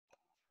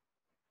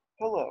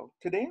Hello,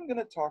 today I'm going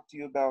to talk to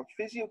you about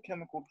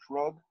physiochemical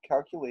drug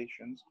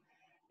calculations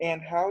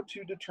and how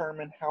to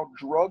determine how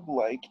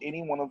drug-like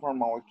any one of our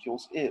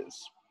molecules is.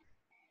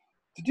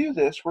 To do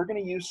this, we're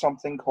going to use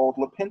something called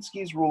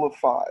Lipinski's rule of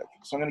five.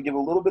 So I'm going to give a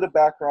little bit of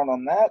background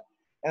on that,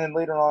 and then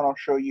later on I'll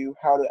show you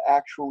how to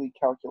actually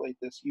calculate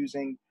this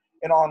using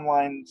an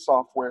online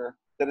software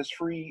that is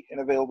free and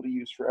available to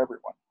use for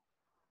everyone.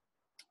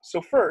 So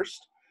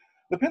first,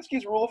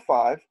 Lipinski's rule of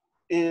five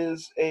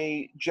is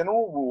a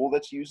general rule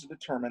that's used to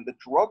determine the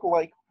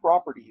drug-like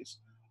properties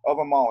of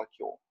a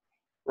molecule,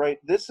 right?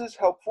 This is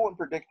helpful in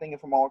predicting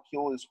if a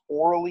molecule is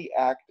orally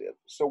active.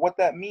 So what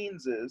that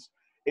means is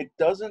it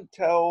doesn't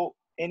tell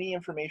any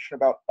information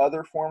about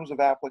other forms of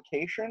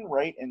application,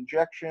 right?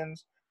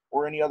 Injections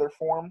or any other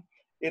form.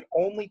 It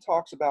only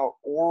talks about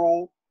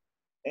oral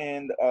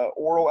and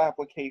oral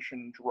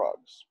application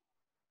drugs.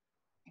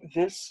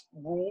 This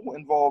rule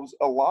involves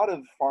a lot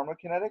of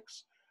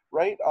pharmacokinetics,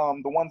 right?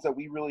 The ones that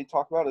we really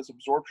talk about is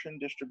absorption,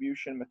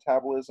 distribution,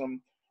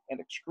 metabolism, and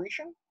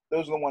excretion.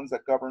 Those are the ones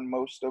that govern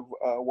most of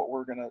what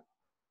we're going to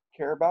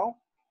care about.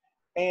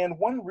 And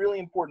one really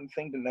important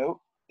thing to note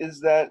is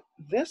that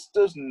this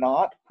does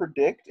not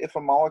predict if a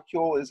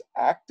molecule is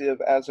active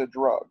as a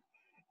drug.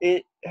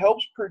 It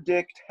helps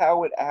predict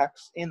how it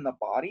acts in the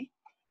body.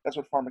 That's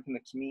what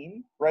pharmacokinetics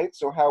mean, right?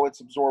 So how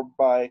it's absorbed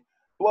by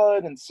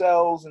blood and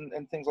cells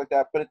and things like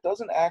that, but it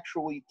doesn't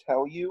actually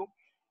tell you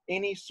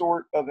any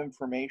sort of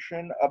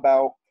information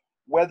about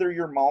whether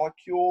your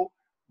molecule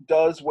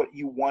does what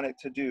you want it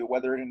to do,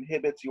 whether it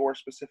inhibits your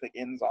specific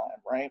enzyme,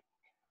 right?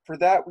 For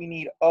that, we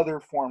need other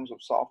forms of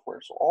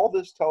software. So all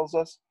this tells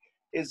us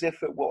is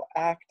if it will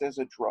act as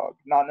a drug,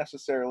 not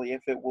necessarily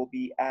if it will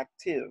be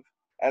active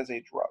as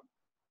a drug.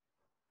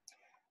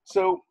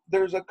 So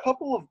there's a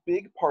couple of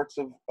big parts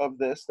of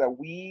this that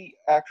we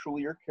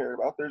actually are care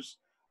about. There's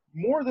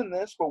more than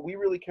this, but we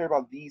really care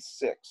about these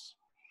six.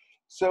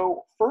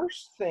 So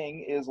first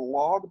thing is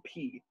log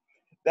P.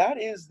 That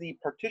is the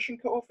partition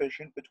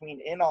coefficient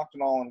between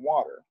N-octanol and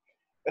water.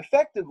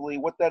 Effectively,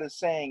 what that is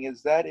saying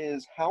is that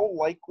is how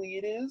likely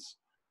it is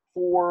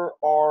for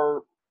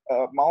our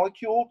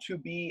molecule to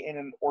be in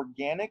an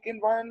organic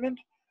environment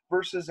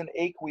versus an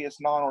aqueous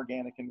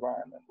non-organic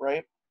environment,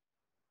 right?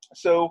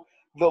 So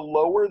the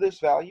lower this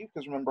value,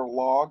 because remember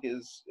log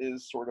is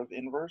sort of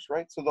inverse,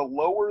 right? So the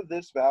lower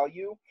this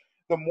value,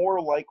 the more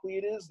likely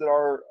it is that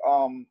our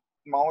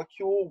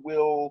molecule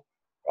will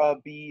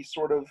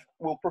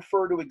will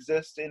prefer to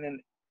exist in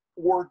an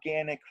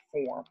organic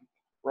form,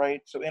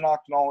 right? So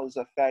N-octanol is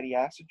a fatty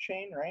acid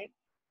chain, right?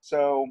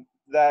 So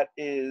that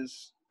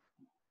is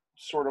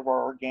sort of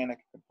our organic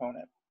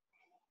component.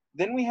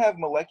 Then we have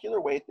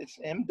molecular weight, it's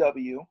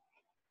MW,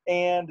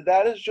 and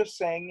that is just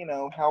saying, you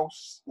know, how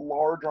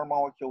large our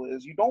molecule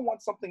is. You don't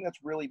want something that's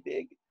really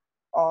big.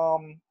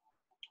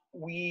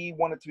 We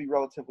want it to be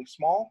relatively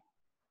small,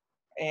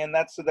 and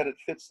that's so that it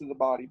fits to the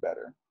body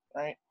better,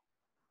 right?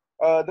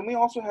 Then we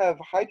also have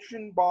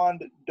hydrogen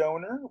bond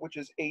donor, which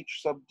is H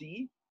sub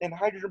D, and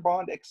hydrogen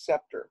bond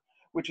acceptor,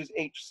 which is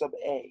H sub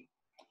A.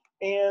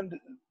 And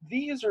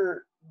these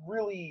are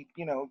really,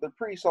 you know, they're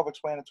pretty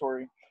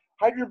self-explanatory.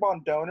 Hydrogen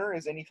bond donor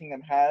is anything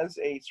that has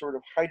a sort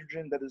of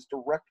hydrogen that is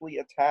directly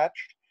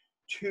attached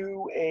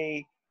to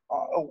a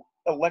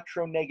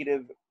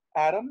electronegative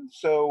atom.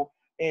 So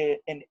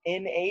an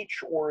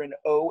NH or an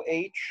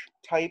OH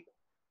type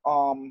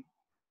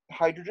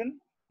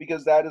hydrogen,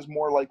 because that is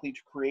more likely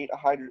to create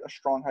a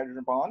strong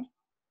hydrogen bond.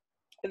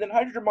 And then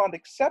hydrogen bond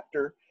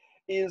acceptor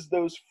is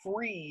those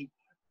free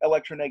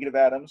electronegative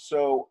atoms,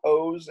 so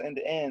O's and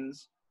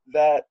N's,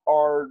 that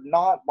are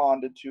not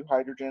bonded to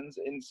hydrogens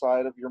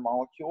inside of your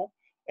molecule,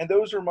 and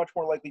those are much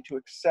more likely to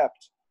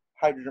accept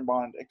hydrogen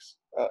bond.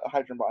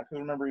 Because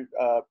remember,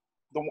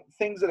 the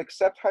things that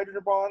accept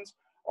hydrogen bonds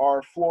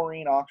are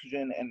fluorine,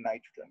 oxygen, and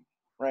nitrogen,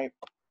 right?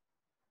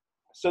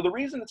 So the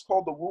reason it's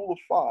called the rule of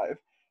five,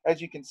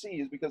 as you can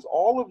see, is because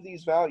all of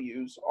these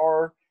values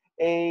are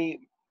a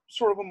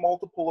sort of a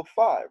multiple of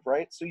five,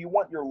 right? So you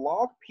want your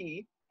log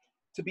P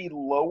to be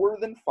lower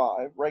than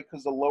 5, right?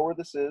 Because the lower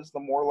this is, the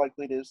more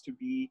likely it is to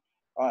be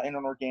in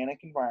an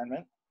organic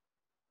environment.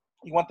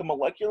 You want the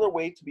molecular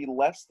weight to be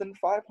less than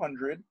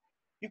 500.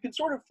 You can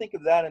sort of think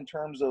of that in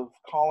terms of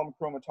column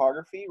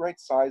chromatography, right?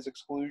 Size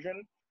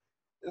exclusion.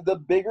 The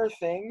bigger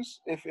things,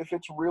 if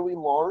it's really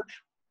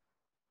large,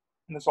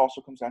 and this also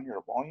comes down here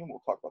to volume,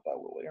 we'll talk about that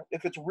a little later.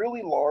 If it's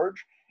really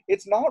large,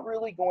 it's not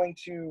really going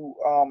to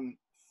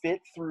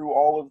fit through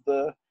all of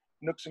the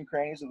nooks and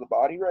crannies of the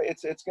body, right?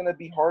 It's going to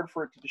be hard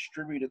for it to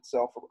distribute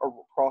itself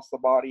across the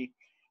body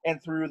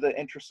and through the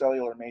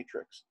intracellular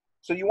matrix.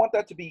 So you want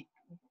that to be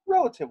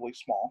relatively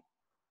small.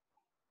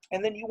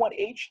 And then you want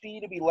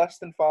HD to be less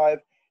than 5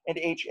 and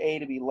HA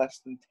to be less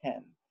than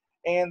 10.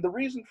 And the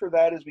reason for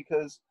that is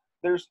because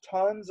there's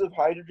tons of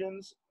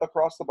hydrogens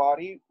across the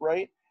body,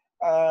 right?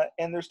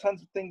 And there's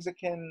tons of things that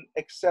can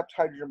accept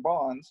hydrogen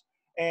bonds.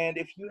 And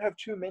if you have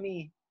too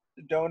many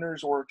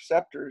donors or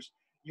acceptors,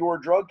 your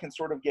drug can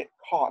sort of get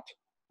caught,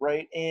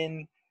 right,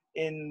 in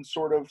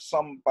sort of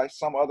by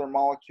some other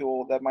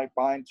molecule that might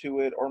bind to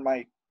it or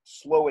might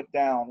slow it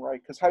down,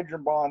 right? Because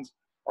hydrogen bonds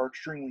are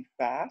extremely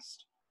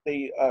fast.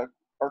 They are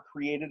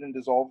created and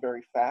dissolve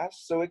very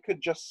fast, so it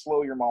could just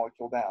slow your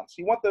molecule down. So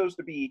you want those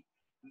to be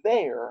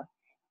there,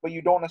 but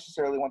you don't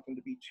necessarily want them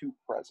to be too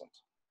present,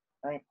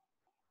 right?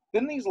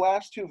 Then these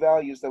last two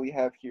values that we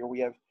have here, we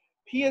have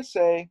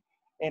PSA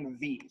and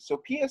V.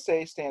 So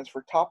PSA stands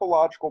for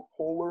topological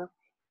polar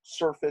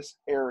surface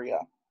area,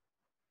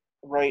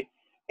 right?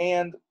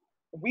 And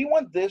we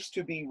want this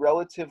to be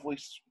relatively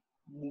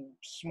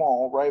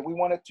small, right? We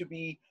want it to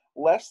be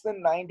less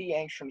than 90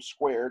 angstroms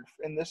squared,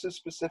 and this is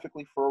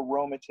specifically for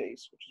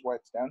aromatase, which is why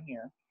it's down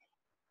here,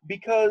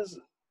 because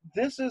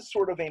this is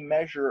sort of a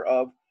measure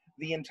of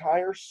the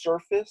entire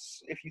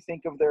surface. If you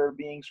think of there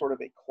being sort of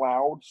a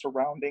cloud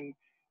surrounding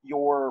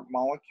your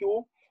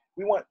molecule,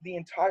 we want the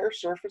entire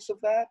surface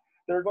of that.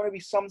 There are going to be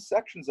some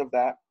sections of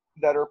that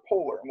that are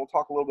polar, and we'll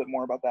talk a little bit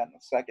more about that in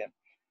a second.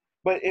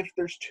 But if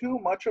there's too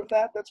much of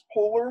that that's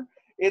polar,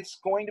 it's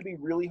going to be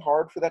really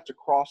hard for that to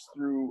cross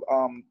through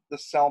the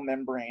cell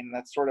membrane.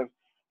 That's sort of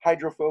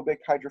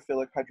hydrophobic,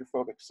 hydrophilic,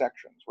 hydrophobic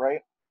sections,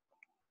 right?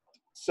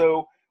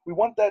 So we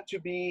want that to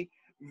be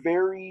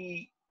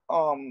very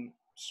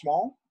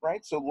small,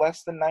 right? So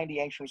less than 90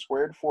 angstroms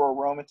squared for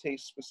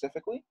aromatase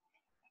specifically.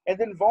 And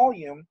then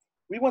volume,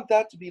 we want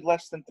that to be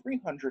less than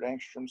 300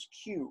 angstroms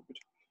cubed.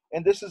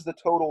 And this is the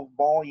total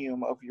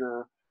volume of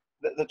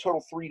the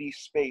total 3D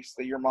space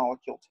that your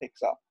molecule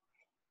takes up.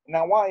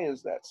 Now, why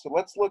is that? So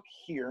let's look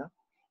here.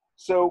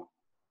 So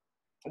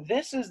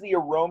this is the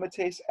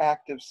aromatase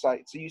active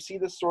site. So you see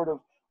this sort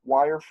of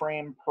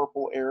wireframe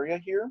purple area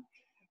here.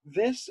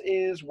 This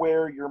is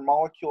where your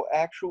molecule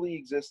actually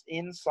exists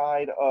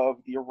inside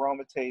of the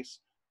aromatase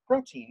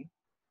protein.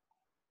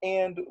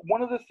 And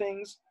one of the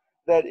things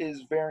that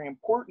is very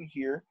important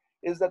here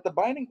is that the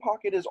binding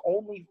pocket is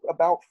only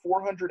about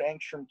 400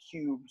 angstrom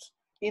cubes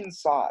in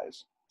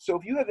size. So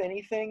if you have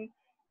anything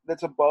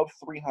that's above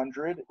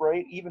 300,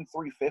 right, even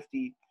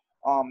 350,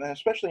 and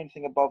especially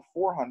anything above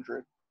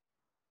 400,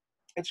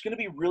 it's going to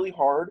be really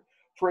hard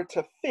for it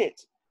to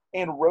fit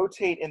and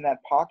rotate in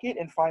that pocket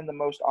and find the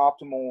most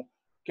optimal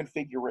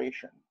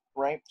configuration,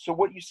 right? So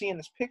what you see in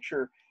this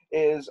picture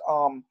is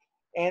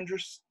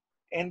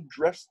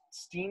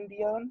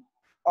androstenedione,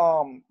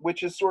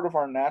 which is sort of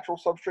our natural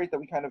substrate that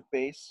we kind of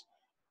base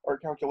our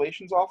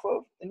calculations off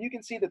of. And you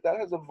can see that that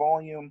has a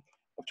volume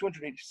of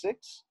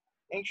 286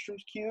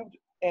 angstroms cubed,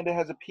 and it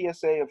has a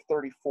PSA of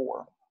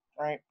 34,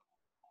 right?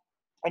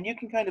 And you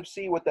can kind of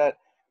see what that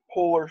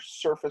polar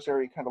surface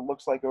area kind of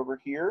looks like over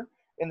here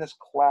in this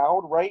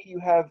cloud, right? You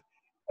have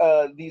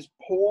these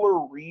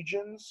polar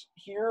regions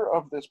here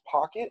of this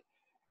pocket,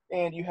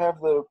 and you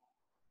have the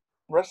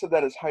rest of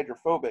that is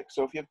hydrophobic.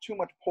 So if you have too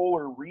much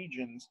polar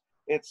regions,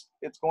 it's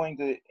going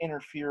to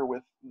interfere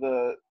with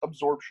the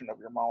absorption of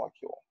your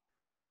molecule.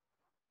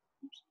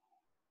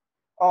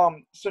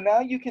 So now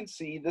you can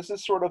see this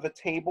is sort of a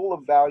table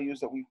of values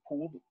that we've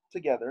pulled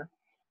together,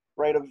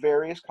 right, of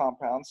various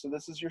compounds. So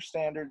this is your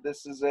standard.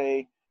 This is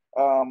a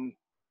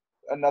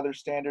another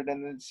standard,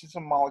 and then see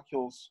some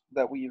molecules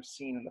that we have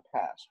seen in the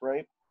past,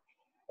 right?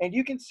 And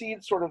you can see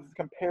sort of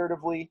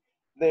comparatively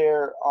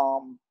their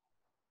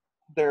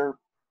log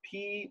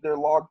P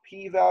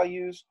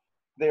values,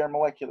 their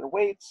molecular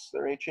weights,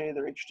 their HA,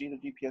 their HG,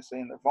 their DPSA,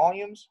 and their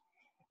volumes.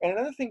 And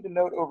another thing to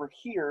note over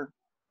here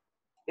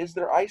is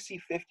their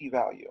IC50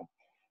 value.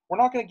 We're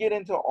not going to get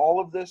into all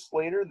of this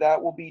later.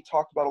 That will be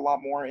talked about a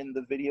lot more in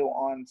the video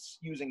on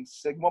using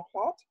sigma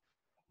plot.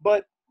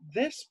 But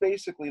this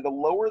basically, the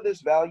lower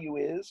this value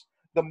is,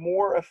 the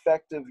more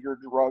effective your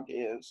drug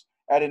is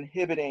at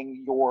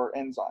inhibiting your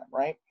enzyme,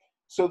 right?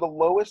 So the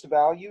lowest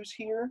values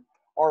here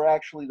are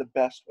actually the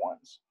best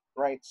ones,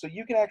 right? So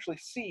you can actually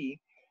see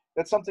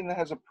that something that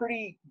has a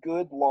pretty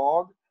good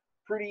log,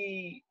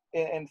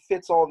 and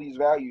fits all these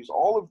values,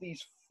 all of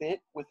these fit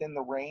within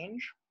the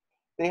range.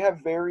 They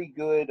have very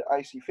good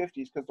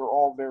IC50s because they're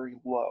all very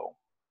low,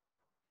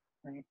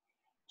 right?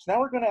 So now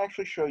we're going to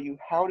actually show you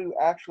how to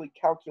actually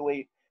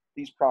calculate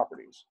these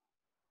properties.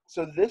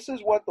 So this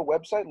is what the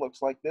website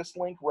looks like. This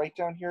link right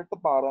down here at the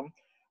bottom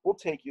will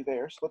take you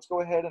there. So let's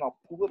go ahead and I'll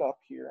pull it up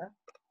here.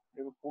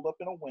 It will pull up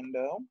in a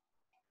window.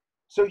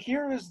 So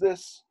here is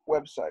this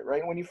website,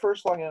 right? When you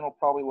first log in, it'll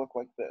probably look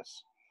like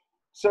this.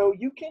 So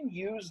you can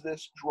use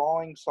this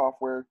drawing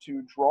software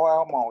to draw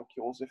out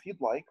molecules if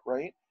you'd like,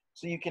 right?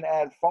 So you can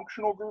add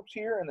functional groups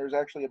here, and there's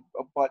actually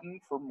a button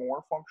for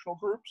more functional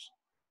groups.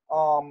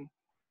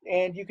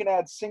 And you can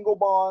add single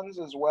bonds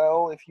as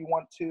well if you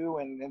want to,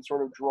 and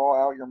sort of draw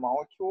out your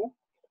molecule.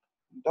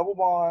 Double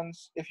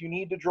bonds. If you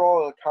need to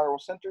draw a chiral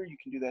center, you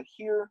can do that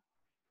here.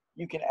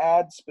 You can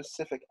add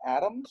specific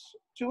atoms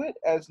to it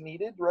as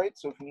needed, right?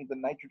 So if you need the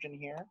nitrogen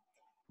here,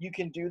 you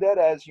can do that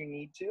as you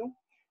need to.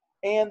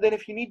 And then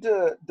if you need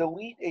to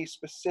delete a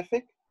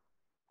specific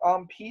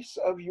piece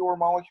of your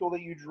molecule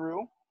that you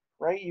drew,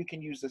 right, you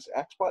can use this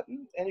X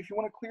button. And if you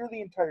want to clear the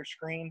entire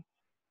screen,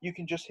 you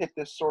can just hit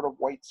this sort of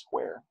white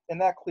square,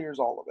 and that clears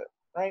all of it,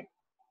 right?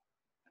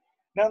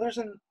 Now, there's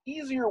an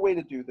easier way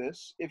to do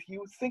this. If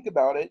you think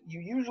about it, you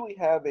usually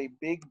have a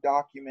big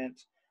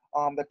document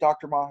that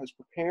Dr. Ma has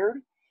prepared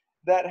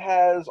that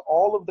has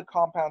all of the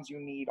compounds you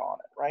need on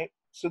it, right?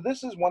 So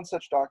this is one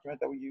such document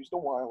that we used a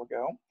while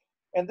ago,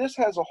 and this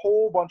has a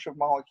whole bunch of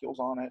molecules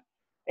on it,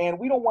 and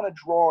we don't want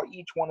to draw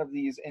each one of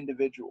these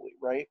individually,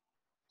 right?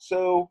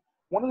 So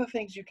one of the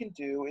things you can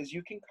do is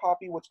you can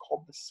copy what's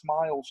called the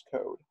SMILES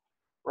code,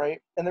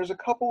 right? And there's a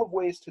couple of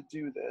ways to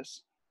do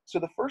this. So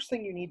the first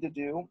thing you need to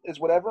do is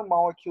whatever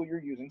molecule you're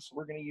using, so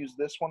we're going to use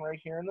this one right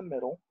here in the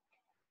middle,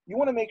 you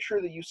want to make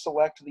sure that you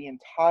select the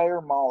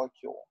entire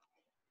molecule,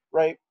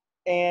 right?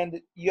 And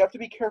you have to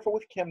be careful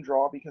with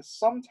ChemDraw because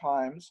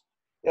sometimes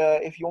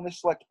if you only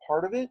select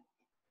part of it,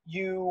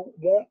 you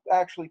won't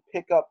actually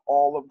pick up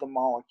all of the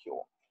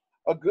molecule.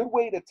 A good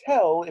way to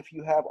tell if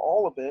you have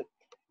all of it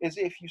is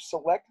if you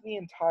select the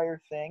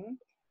entire thing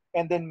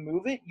and then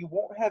move it, you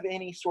won't have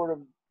any sort of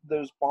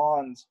those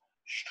bonds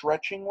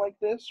stretching like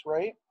this,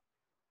 right?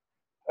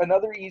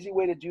 Another easy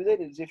way to do that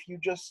is if you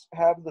just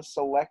have the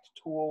select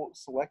tool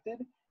selected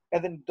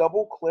and then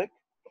double click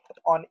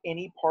on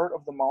any part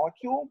of the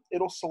molecule,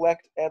 it'll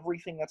select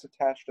everything that's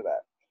attached to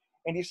that.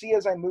 And you see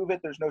as I move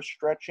it, there's no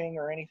stretching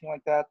or anything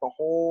like that. The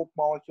whole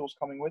molecule is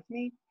coming with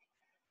me.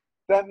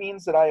 That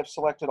means that I have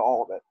selected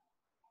all of it.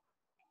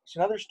 So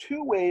now there's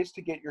two ways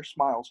to get your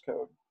SMILES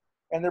code,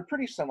 and they're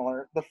pretty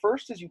similar. The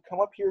first is you come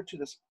up here to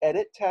this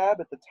Edit tab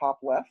at the top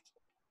left.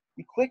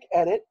 You click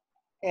Edit,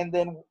 and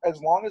then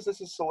as long as this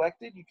is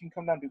selected, you can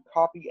come down to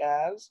Copy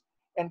As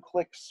and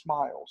click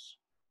SMILES,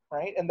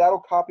 right? And that'll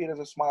copy it as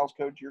a SMILES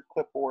code to your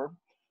clipboard.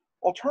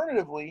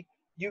 Alternatively,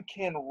 you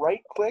can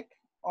right-click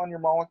on your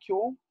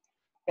molecule,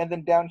 and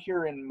then down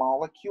here in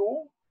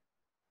Molecule,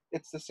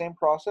 it's the same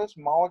process,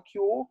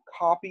 Molecule,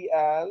 Copy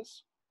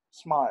As,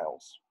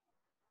 SMILES,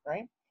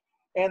 right?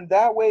 And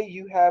that way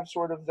you have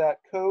sort of that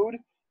code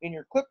in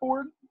your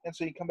clipboard, and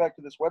so you come back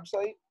to this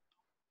website,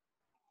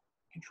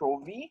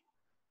 Control V,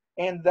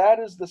 and that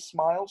is the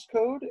SMILES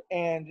code,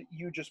 and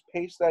you just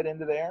paste that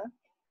into there,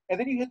 and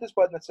then you hit this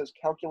button that says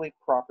Calculate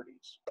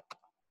Properties.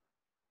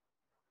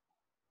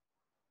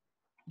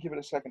 Give it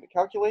a second to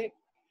calculate,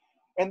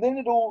 and then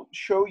it'll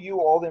show you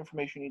all the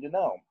information you need to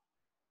know.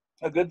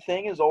 A good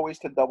thing is always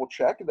to double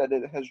check that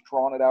it has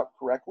drawn it out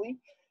correctly.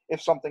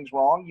 If something's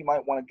wrong, you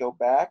might want to go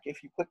back.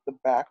 If you click the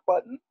back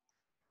button,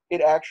 it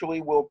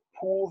actually will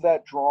pull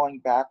that drawing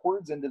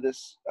backwards into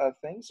this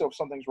thing. So if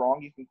something's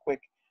wrong, you can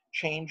click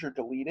change or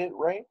delete it,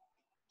 right?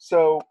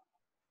 So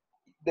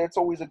that's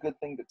always a good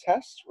thing to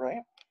test,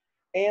 right?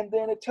 And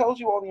then it tells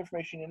you all the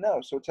information you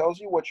know. So it tells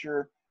you what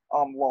your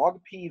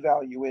log P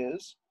value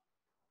is.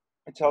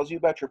 It tells you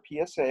about your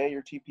PSA,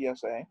 your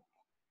TPSA.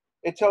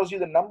 It tells you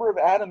the number of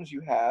atoms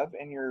you have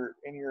in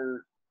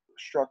your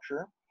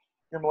structure,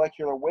 your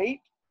molecular weight.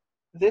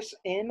 This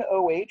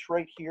NOH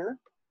right here,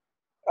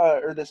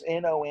 or this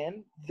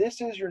NON,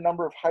 this is your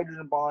number of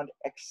hydrogen bond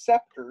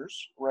acceptors,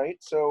 right?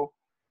 So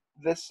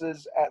this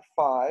is at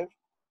 5.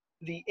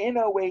 The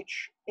NOH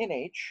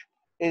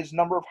is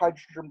number of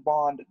hydrogen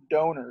bond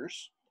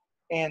donors,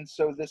 and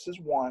so this is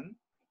 1,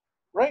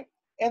 right?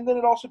 And then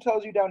it also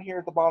tells you down here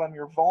at the bottom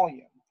your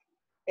volume.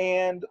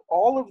 And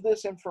all of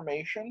this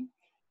information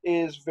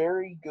is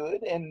very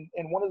good, and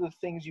one of the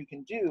things you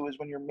can do is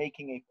when you're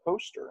making a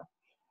poster,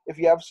 if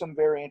you have some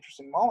very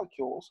interesting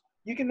molecules,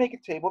 you can make a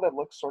table that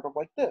looks sort of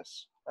like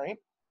this, right?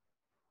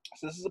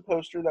 So this is a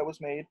poster that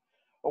was made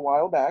a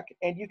while back,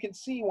 and you can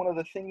see one of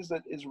the things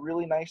that is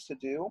really nice to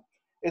do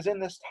is in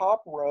this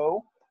top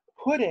row,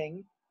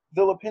 putting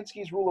the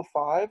Lipinski's rule of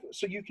 5,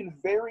 so you can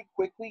very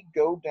quickly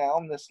go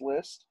down this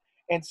list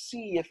and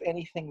see if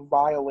anything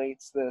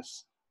violates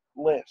this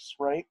list,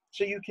 right?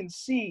 So you can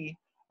see,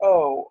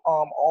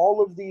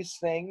 all of these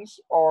things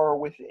are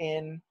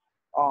within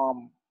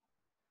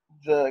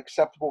the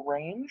acceptable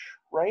range,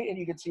 right? And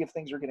you can see if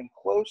things are getting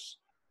close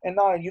and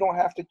not, and you don't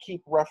have to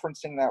keep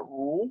referencing that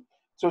rule.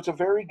 So it's a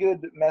very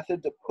good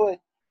method to put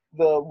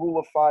the rule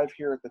of 5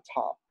 here at the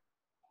top.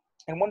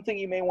 And one thing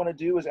you may want to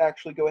do is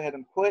actually go ahead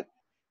and put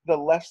the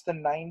less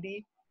than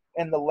 90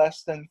 and the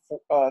less than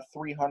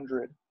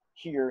 300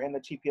 here in the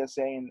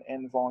TPSA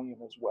and volume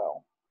as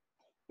well.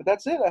 But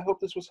that's it. I hope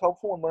this was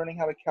helpful in learning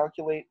how to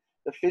calculate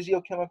the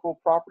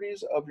physiochemical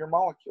properties of your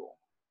molecule.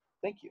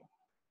 Thank you.